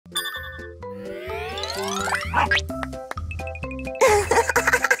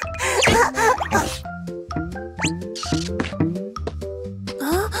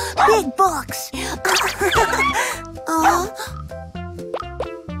Big box.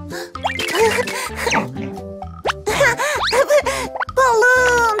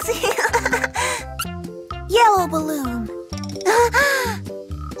 Balloons. Yellow balloon.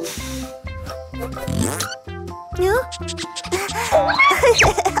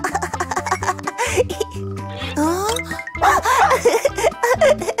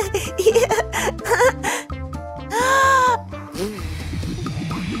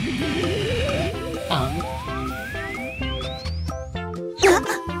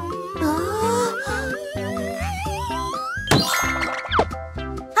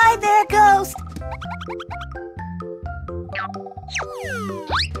 Hi there, ghost.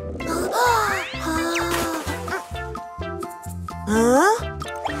 Huh?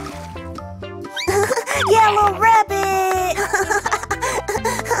 Yellow rabbit.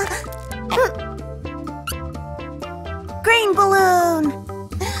 Green balloon.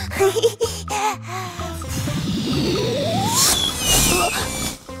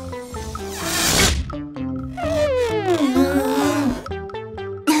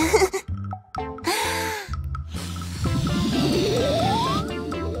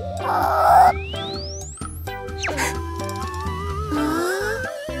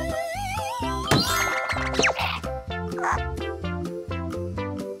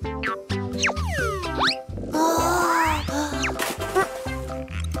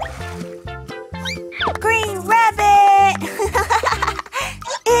 Green rabbit.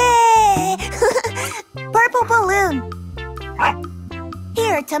 Purple balloon.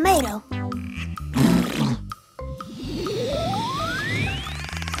 Here, tomato.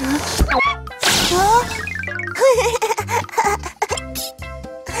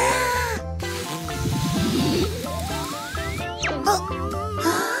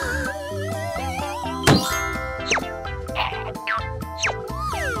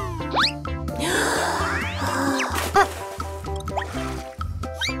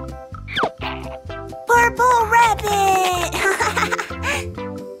 Purple rabbit.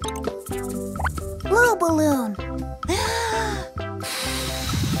 Blue balloon.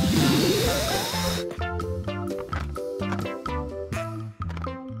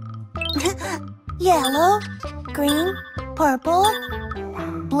 Yellow, green, purple,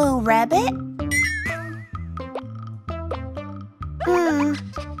 blue rabbit.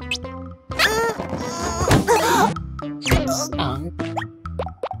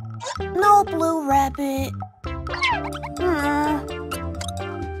 No blue rabbit.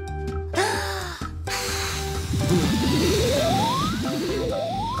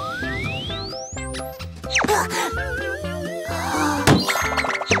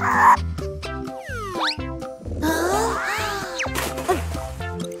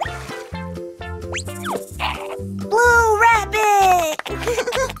 Blue rabbit.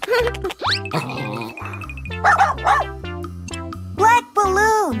 Black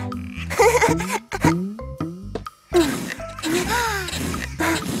balloon.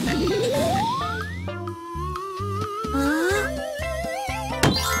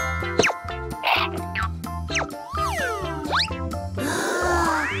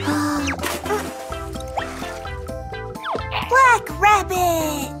 Black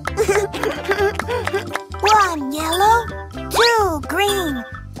rabbit. 1 yellow, 2 green,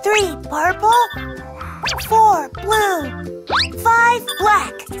 3 purple, 4 blue, 5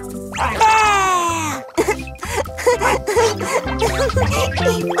 black. Bam!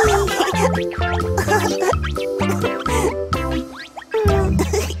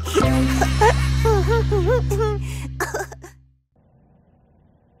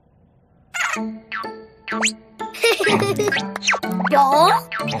 Ball?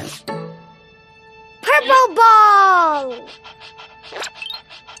 Purple ball!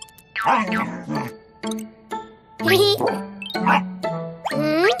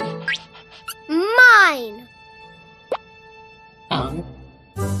 Mine!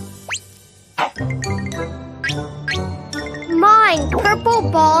 Mine! Purple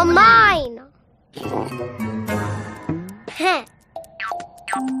ball, mine!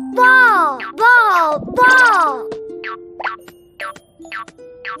 Ball! Ball! Ball!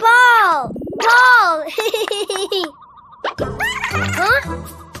 Ball! Ball! Huh?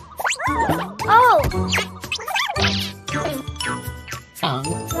 Oh!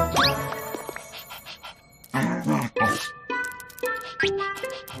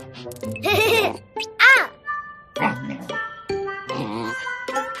 Ah!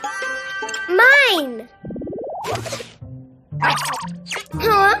 Mine!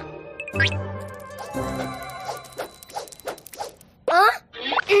 Huh?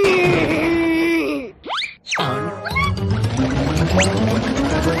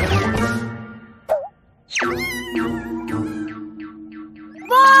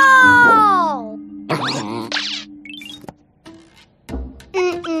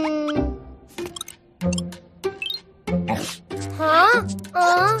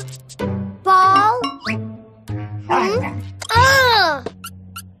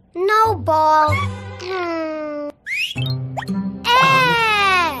 ball.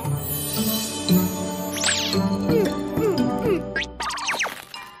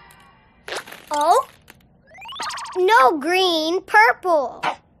 Oh? No green, purple.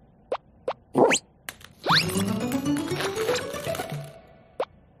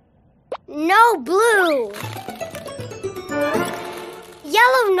 No blue.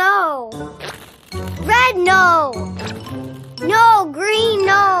 Yellow, no. Red, no. No green,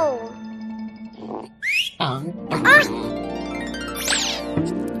 no.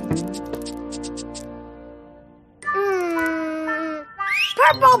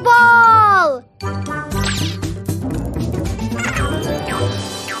 Purple ball.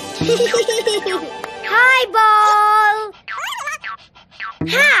 Hi, ball.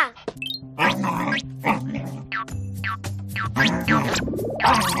 Ha!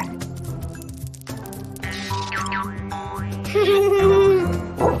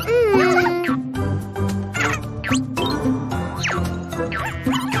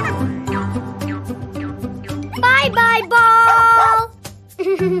 Bye-bye, ball.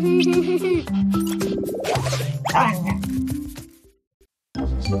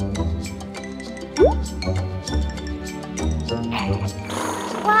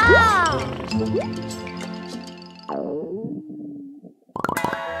 Wow!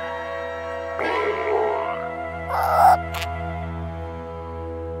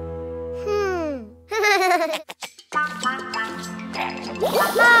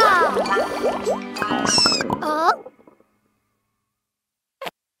 Oh?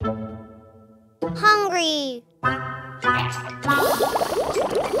 Hungry.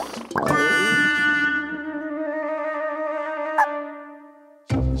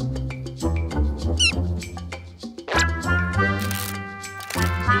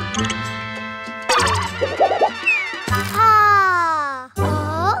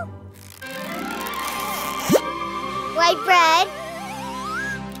 Oh? White bread.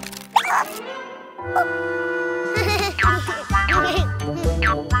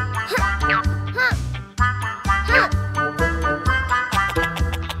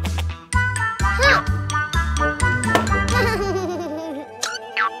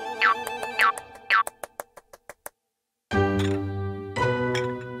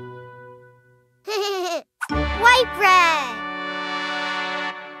 White bread.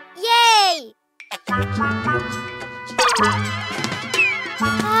 Yay!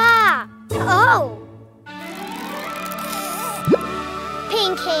 Ah! Oh!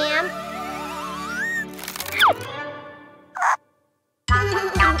 Pink ham.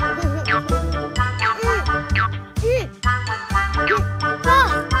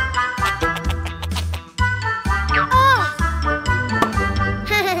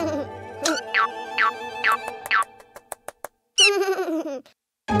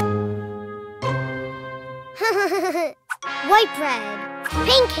 White bread.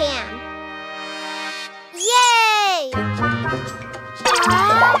 Pink ham. Yay!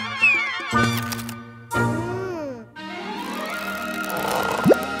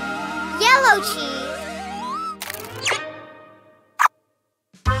 Yellow cheese.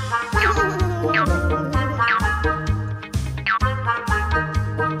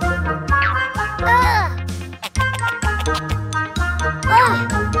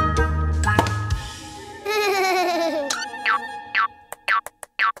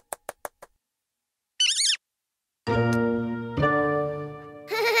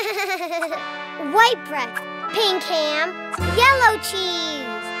 White bread, pink ham, yellow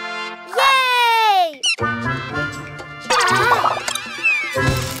cheese. Yay!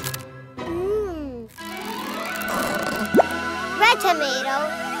 Red tomato.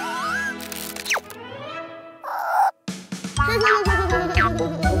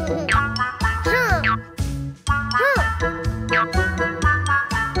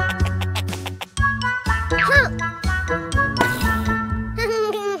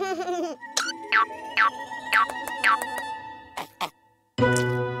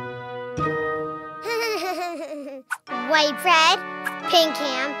 White bread, pink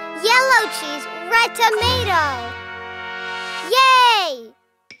ham, yellow cheese, red tomato. Yay!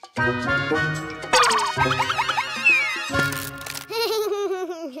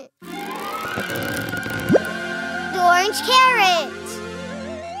 Orange carrot.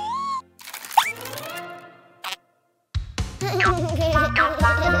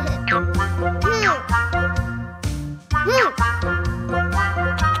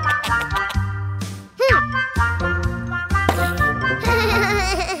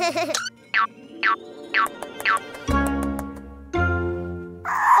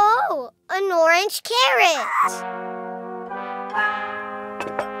 Oh, an orange carrot.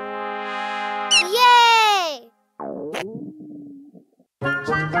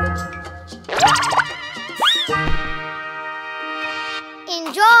 Enjoy!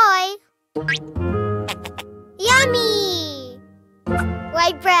 Yummy!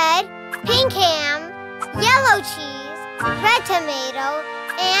 White bread, pink ham, yellow cheese, red tomato,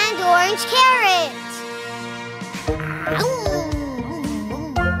 and orange carrot.